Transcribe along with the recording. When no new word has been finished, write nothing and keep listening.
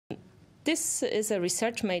This is a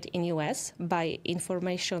research made in US by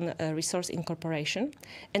Information Resource Incorporation.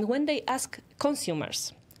 And when they ask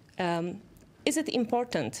consumers, is it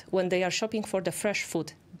important when they are shopping for the fresh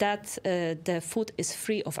food that the food is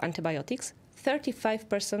free of antibiotics?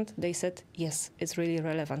 35% they said, yes, it's really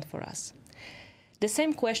relevant for us. The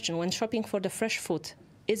same question when shopping for the fresh food,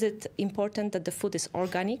 is it important that the food is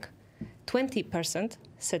organic? 20%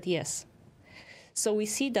 said yes. So we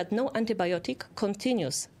see that no antibiotic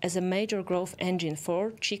continues as a major growth engine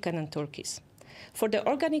for chicken and turkeys. For the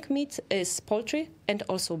organic meat is poultry and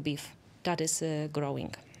also beef that is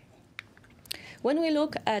growing. When we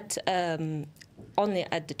look at only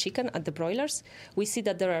at the chicken, at the broilers, we see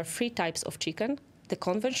that there are 3 types of chicken: the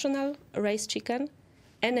conventional raised chicken,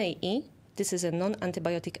 NAE, this is a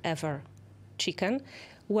non-antibiotic ever chicken,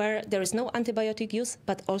 where there is no antibiotic use,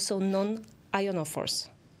 but also non-ionophores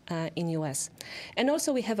in US. And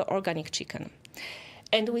also we have organic chicken.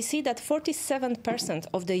 And we see that 47%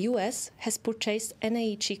 of the US has purchased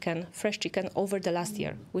NAE chicken, fresh chicken, over the last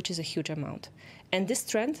year, which is a huge amount. And this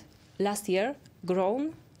trend last year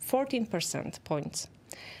grown 14% points.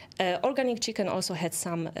 Organic chicken also had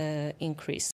some increase.